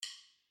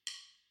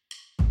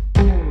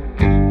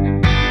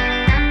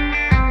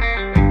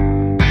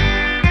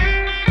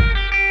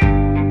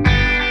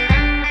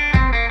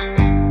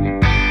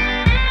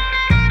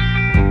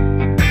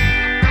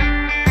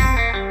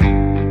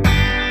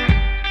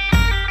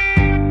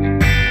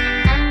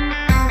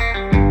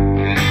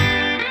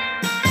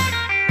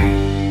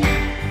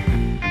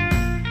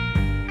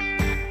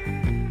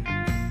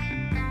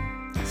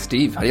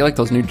Steve, how do you like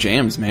those new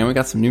jams, man? We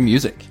got some new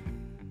music.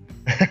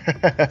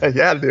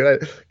 Yeah,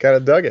 dude, I kind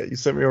of dug it. You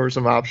sent me over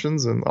some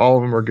options, and all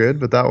of them are good,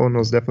 but that one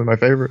was definitely my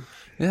favorite.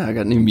 Yeah, I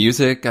got new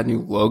music, got new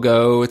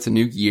logo. It's a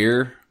new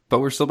year,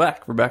 but we're still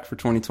back. We're back for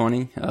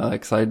 2020.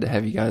 Excited to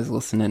have you guys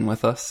listen in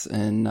with us.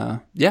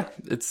 And yeah,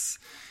 it's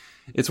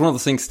one of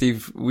those things,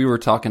 Steve, we were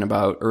talking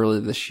about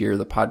earlier this year,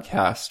 the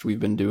podcast we've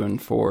been doing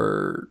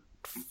for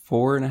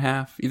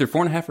either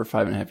 4.5 or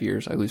 5.5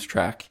 years. I lose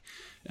track.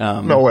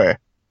 No way.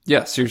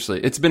 Yeah,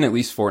 seriously. It's been at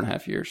least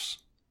 4.5 years.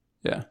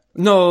 Yeah.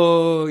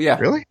 No, yeah.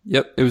 Really?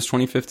 Yep. It was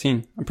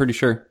 2015. I'm pretty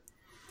sure.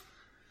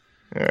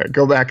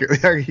 Go back. We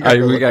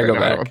gotta go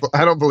back.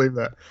 I don't believe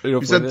that. You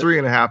If you said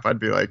 3.5, I'd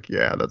be like,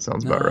 yeah, that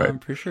sounds about right. I'm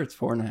pretty sure it's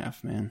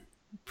 4.5, man.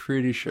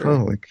 Pretty sure.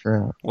 Holy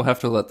crap. We'll have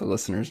to let the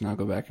listeners now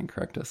go back and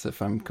correct us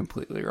if I'm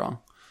completely wrong.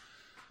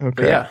 Okay.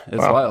 But yeah, it's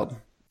wild.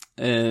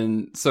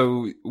 And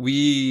so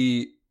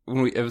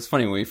it was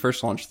funny when we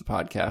first launched the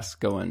podcast,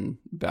 going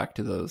back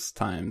to those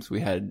times, we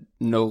had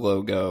no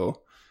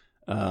logo,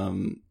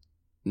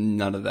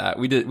 none of that.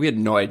 We had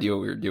no idea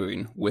what we were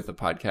doing with a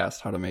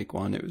podcast, how to make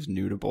one. It was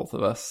new to both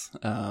of us.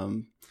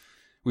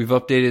 We've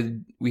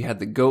updated, we had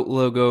the GOAT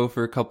logo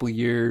for a couple of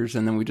years,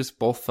 and then we just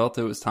both felt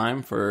it was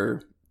time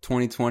for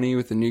 2020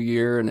 with a new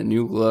year and a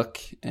new look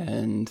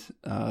and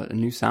a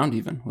new sound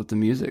even with the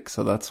music.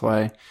 So that's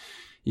why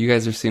you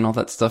guys are seeing all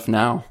that stuff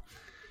now.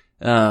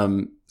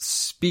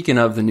 Speaking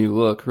of the new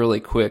look, really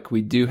quick,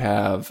 we do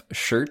have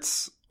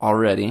shirts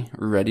already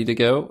ready to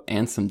go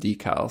and some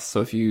decals.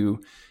 So if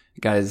you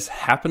guys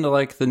happen to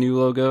like the new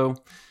logo,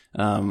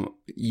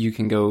 you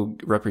can go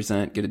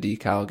represent, get a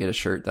decal, get a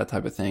shirt, that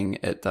type of thing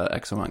at the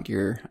Exomount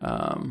Gear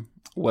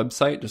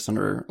website, just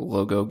under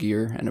logo,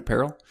 gear, and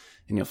apparel.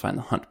 And you'll find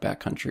the Hunt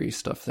Backcountry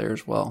stuff there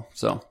as well.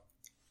 So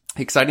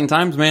exciting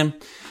times, man.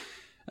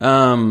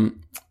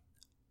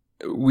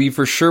 We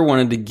for sure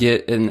wanted to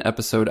get an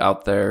episode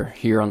out there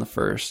here on the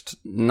first,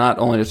 not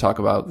only to talk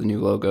about the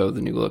new logo,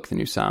 the new look, the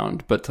new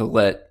sound, but to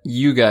let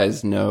you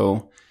guys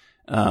know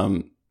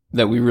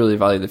that we really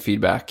value the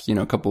feedback. You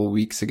know, a couple of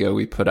weeks ago,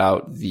 we put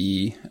out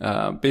the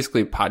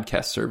basically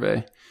podcast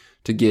survey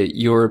to get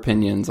your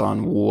opinions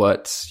on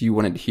what you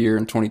wanted to hear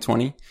in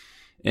 2020.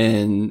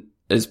 And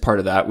as part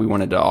of that, we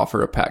wanted to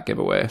offer a pack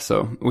giveaway.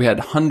 So we had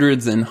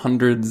hundreds and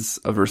hundreds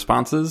of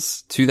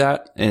responses to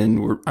that.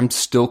 And I'm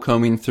still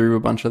combing through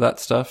a bunch of that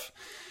stuff.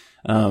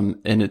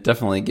 And it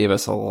definitely gave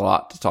us a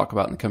lot to talk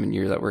about in the coming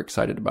year that we're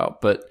excited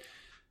about. But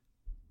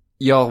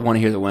y'all want to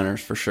hear the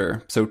winners for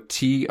sure. So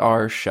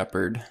TR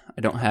Shepard,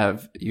 I don't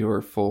have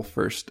your full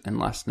first and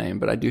last name,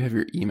 but I do have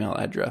your email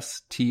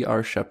address.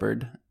 TR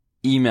Shepard,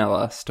 email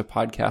us to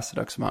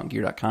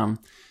podcast@exomountaingear.com.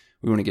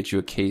 We want to get you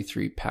a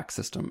K3 pack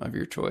system of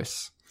your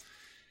choice.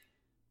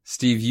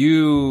 Steve,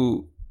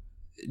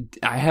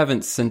 I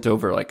haven't sent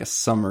over like a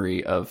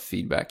summary of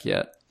feedback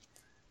yet.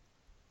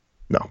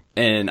 No.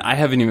 And I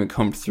haven't even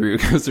combed through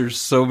because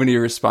there's so many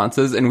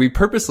responses. And we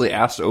purposely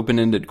asked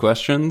open-ended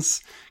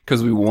questions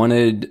because we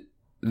wanted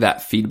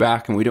that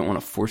feedback and we didn't want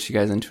to force you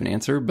guys into an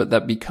answer. But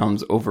that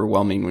becomes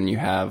overwhelming when you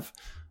have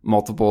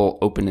multiple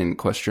open-ended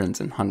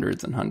questions and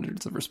hundreds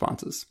of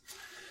responses.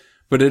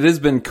 But it has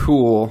been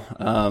cool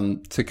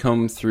to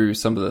comb through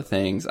some of the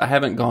things. I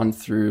haven't gone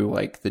through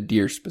like the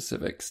deer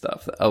specific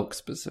stuff, the elk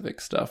specific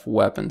stuff,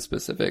 weapon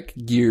specific,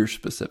 gear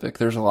specific.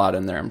 There's a lot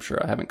in there, I'm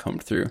sure I haven't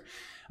combed through.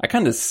 I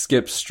kind of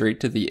skipped straight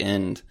to the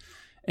end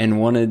and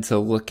wanted to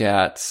look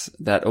at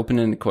that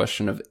open-ended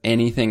question of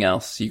anything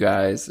else you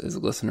guys as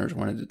listeners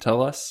wanted to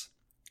tell us.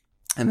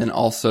 And then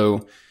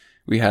also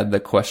we had the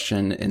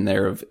question in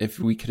there of if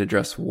we could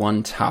address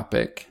one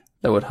topic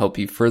that would help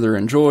you further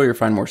enjoy or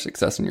find more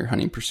success in your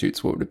hunting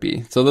pursuits, what would it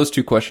be? So those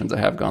two questions I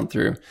have gone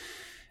through,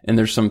 and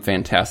there's some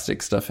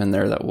fantastic stuff in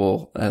there that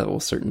will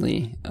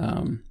certainly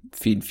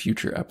feed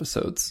future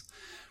episodes.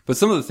 But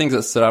some of the things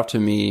that stood out to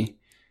me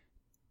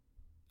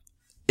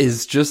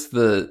is just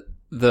the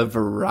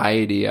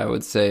variety, I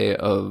would say,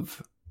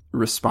 of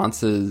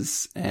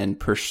responses and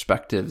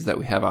perspectives that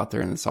we have out there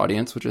in this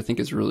audience, which I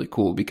think is really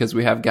cool because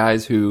we have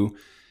guys who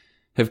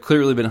have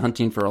clearly been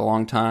hunting for a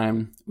long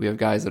time. We have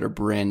guys that are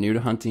brand new to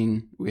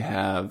hunting. We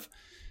have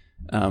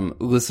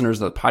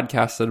listeners of the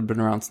podcast that have been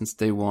around since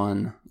day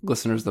one,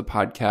 listeners of the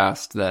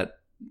podcast that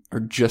are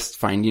just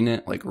finding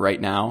it like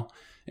right now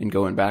and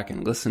going back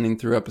and listening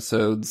through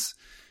episodes.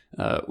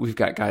 We've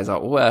got guys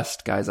out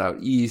west, guys out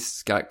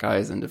east, got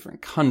guys in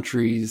different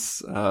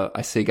countries.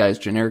 I say guys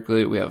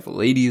generically. We have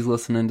ladies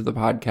listening to the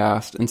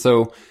podcast. And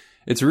so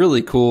it's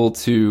really cool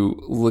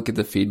to look at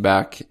the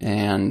feedback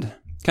and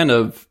kind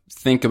of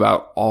think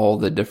about all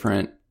the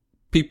different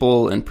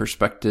people and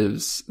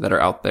perspectives that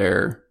are out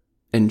there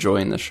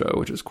enjoying the show,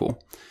 which is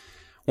cool.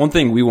 One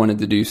thing we wanted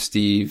to do,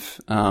 Steve,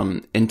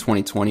 in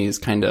 2020 is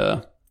kind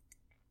of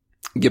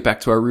get back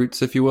to our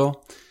roots, if you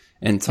will,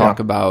 and talk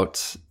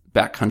about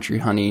backcountry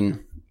hunting,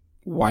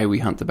 why we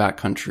hunt the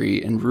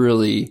backcountry, and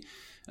really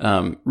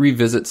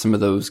revisit some of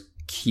those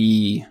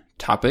key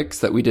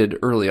topics that we did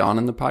early on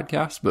in the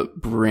podcast, but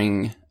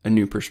bring a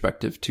new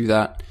perspective to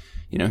that.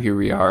 You know, here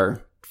we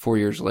are 4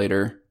 years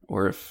later,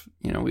 or if,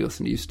 we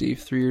listen to you,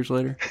 Steve, 3 years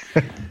later,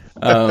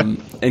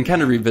 and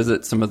kind of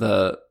revisit some of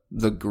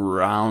the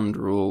ground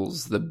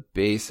rules, the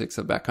basics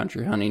of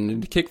backcountry hunting.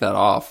 And to kick that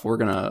off, we're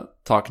going to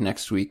talk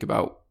next week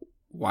about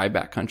why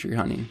backcountry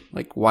hunting.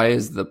 Like, why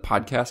is the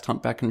podcast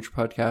Hunt Backcountry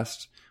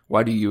Podcast?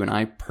 Why do you and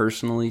I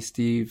personally,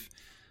 Steve,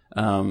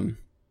 hunt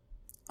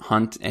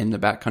in the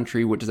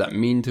backcountry? What does that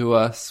mean to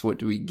us? What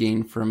do we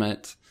gain from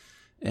it?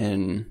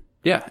 And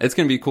yeah, it's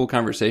going to be a cool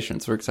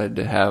conversation. So we're excited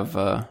to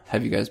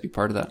have you guys be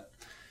part of that.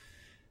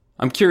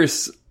 I'm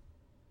curious,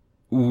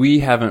 we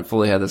haven't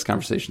fully had this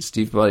conversation,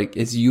 Steve, but like,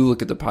 as you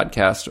look at the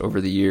podcast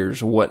over the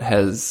years, what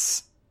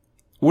has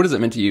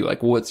it meant to you?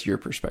 Like, what's your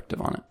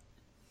perspective on it?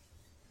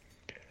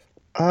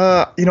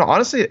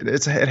 Honestly,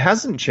 it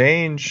hasn't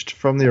changed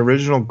from the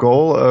original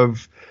goal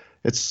of,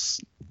 it's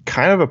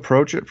kind of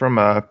approach it from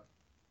a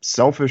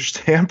selfish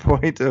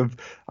standpoint of,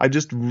 I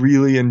just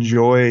really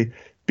enjoy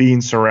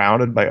being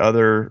surrounded by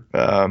other,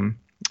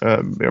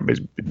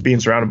 being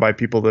surrounded by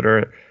people that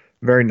are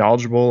very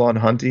knowledgeable on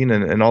hunting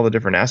and all the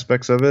different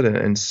aspects of it,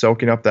 and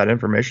soaking up that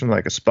information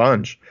like a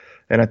sponge.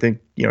 And I think,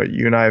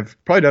 you and I have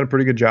probably done a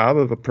pretty good job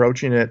of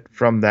approaching it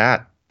from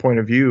that point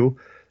of view.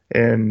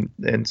 And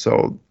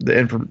so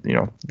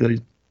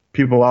the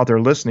people out there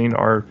listening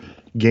are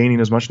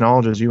gaining as much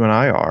knowledge as you and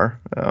I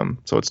are.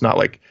 So it's not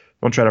like,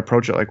 don't try to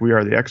approach it like we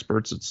are the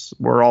experts.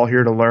 We're all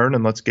here to learn,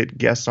 and let's get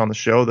guests on the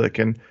show that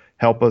can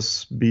help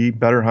us be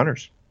better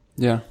hunters.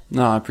 Yeah,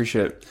 no, I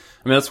appreciate it.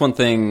 I mean, that's one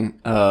thing,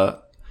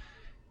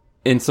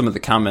 in some of the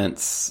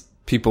comments,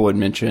 people would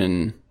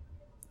mention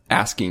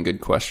asking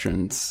good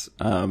questions,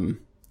 and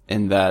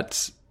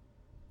that,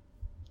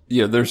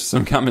 there's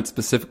some comments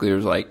specifically,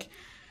 there's like,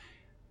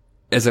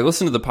 as I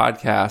listen to the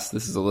podcast,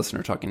 this is a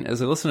listener talking,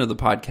 as I listen to the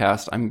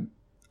podcast,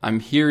 I'm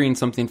hearing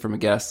something from a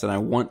guest and I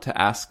want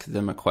to ask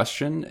them a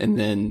question. And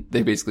then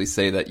they basically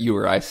say that you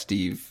or I,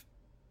 Steve,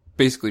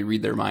 basically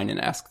read their mind and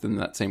ask them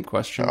that same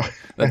question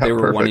that they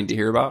were wanting to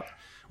hear about,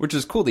 which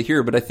is cool to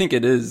hear. But I think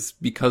it is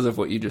because of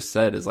what you just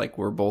said, is like,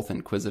 we're both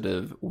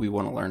inquisitive. We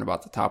want to learn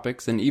about the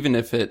topics. And even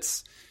if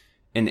it's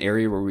an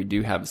area where we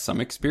do have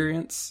some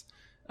experience,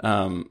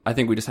 I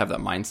think we just have that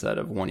mindset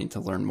of wanting to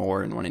learn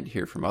more and wanting to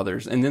hear from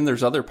others. And then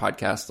there's other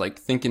podcasts, like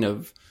thinking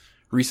of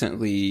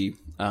recently,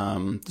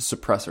 the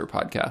Suppressor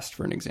podcast,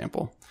 for an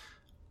example.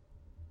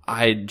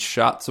 I'd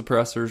shot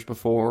suppressors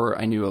before.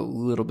 I knew a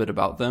little bit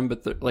about them,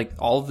 but like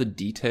all the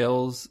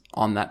details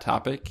on that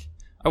topic,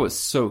 I was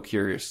so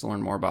curious to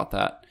learn more about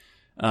that.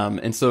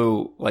 And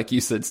so, like you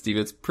said, Steve,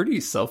 it's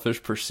pretty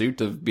selfish pursuit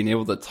of being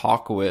able to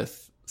talk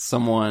with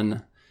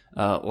someone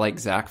like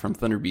Zach from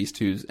Thunder Beast,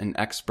 who's an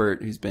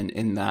expert, who's been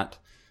in that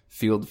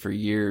field for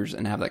years,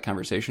 and have that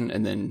conversation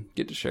and then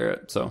get to share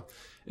it. So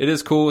it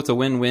is cool. It's a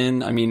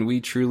win-win. I mean,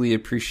 we truly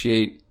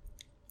appreciate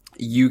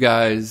you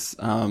guys,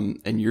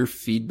 and your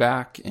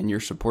feedback and your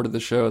support of the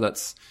show.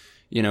 That's,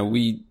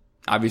 we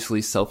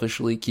obviously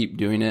selfishly keep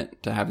doing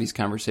it to have these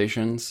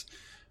conversations,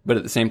 but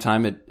at the same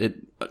time, it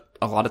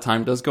a lot of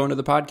time does go into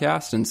the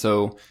podcast. And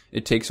so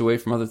it takes away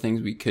from other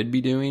things we could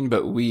be doing,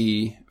 but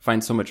we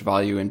find so much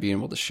value in being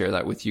able to share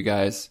that with you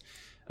guys.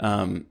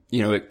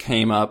 It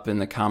came up in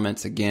the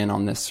comments again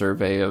on this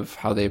survey of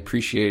how they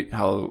appreciate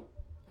how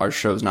our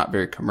show's not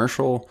very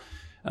commercial.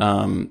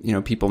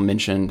 People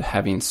mentioned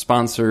having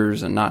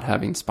sponsors and not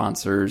having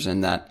sponsors,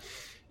 and that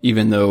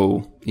even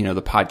though,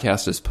 the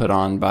podcast is put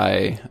on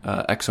by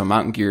Exo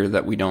Mountain Gear,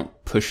 that we don't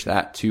push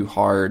that too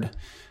hard.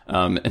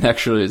 And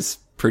actually it's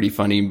pretty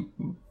funny.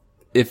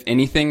 If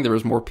anything, there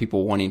was more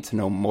people wanting to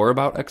know more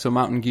about Exo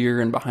Mountain Gear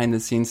and behind the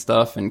scenes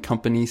stuff and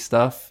company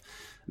stuff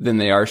than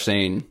they are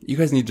saying, you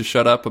guys need to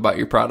shut up about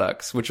your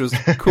products, which was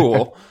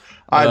cool.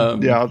 I'll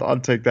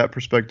take that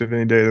perspective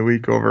any day of the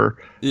week over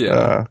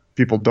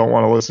people don't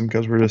want to listen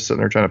because we're just sitting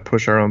there trying to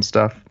push our own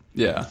stuff.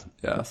 Yeah, so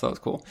that was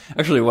cool.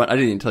 Actually, I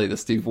didn't even tell you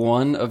this, Steve.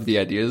 One of the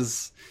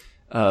ideas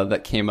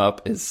that came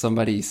up is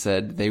somebody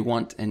said they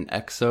want an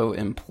Exo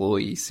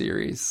employee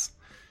series.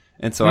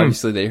 And so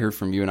obviously they heard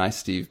from you and I,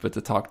 Steve, but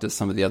to talk to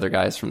some of the other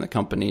guys from the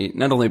company,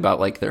 not only about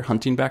like their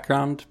hunting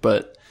background,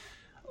 but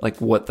like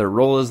what their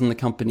role is in the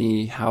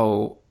company,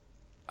 how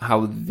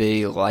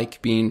they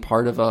like being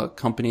part of a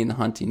company in the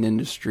hunting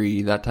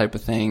industry, that type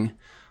of thing.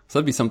 So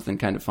that'd be something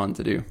kind of fun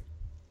to do.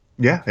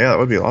 Yeah, that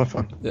would be a lot of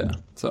fun. Yeah.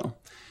 So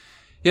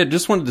yeah,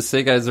 just wanted to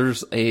say, guys,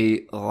 there's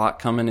a lot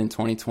coming in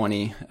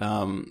 2020.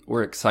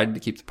 We're excited to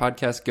keep the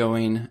podcast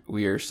going.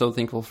 We are so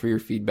thankful for your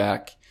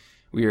feedback.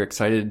 We are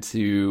excited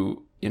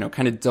to,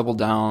 kind of double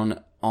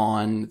down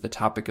on the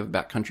topic of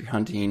backcountry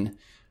hunting,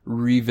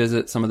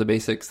 revisit some of the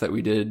basics that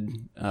we did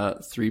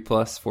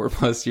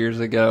 4+ years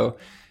ago,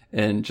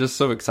 and just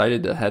so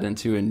excited to head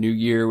into a new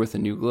year with a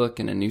new look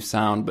and a new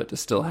sound, but to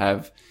still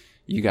have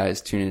you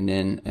guys tuning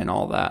in and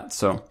all that.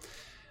 So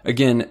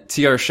again,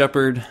 TR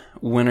Shepard,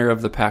 winner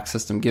of the Pack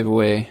System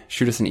giveaway.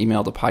 Shoot us an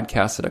email to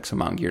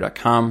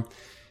podcast@exomountaingear.com.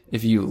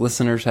 If you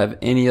listeners have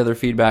any other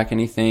feedback,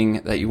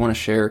 anything that you want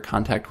to share,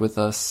 contact with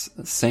us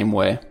same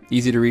way.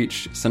 Easy to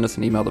reach. Send us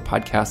an email to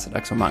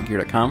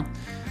podcast@exomountaingear.com.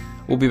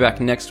 We'll be back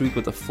next week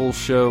with a full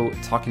show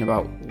talking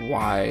about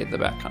why the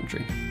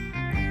backcountry.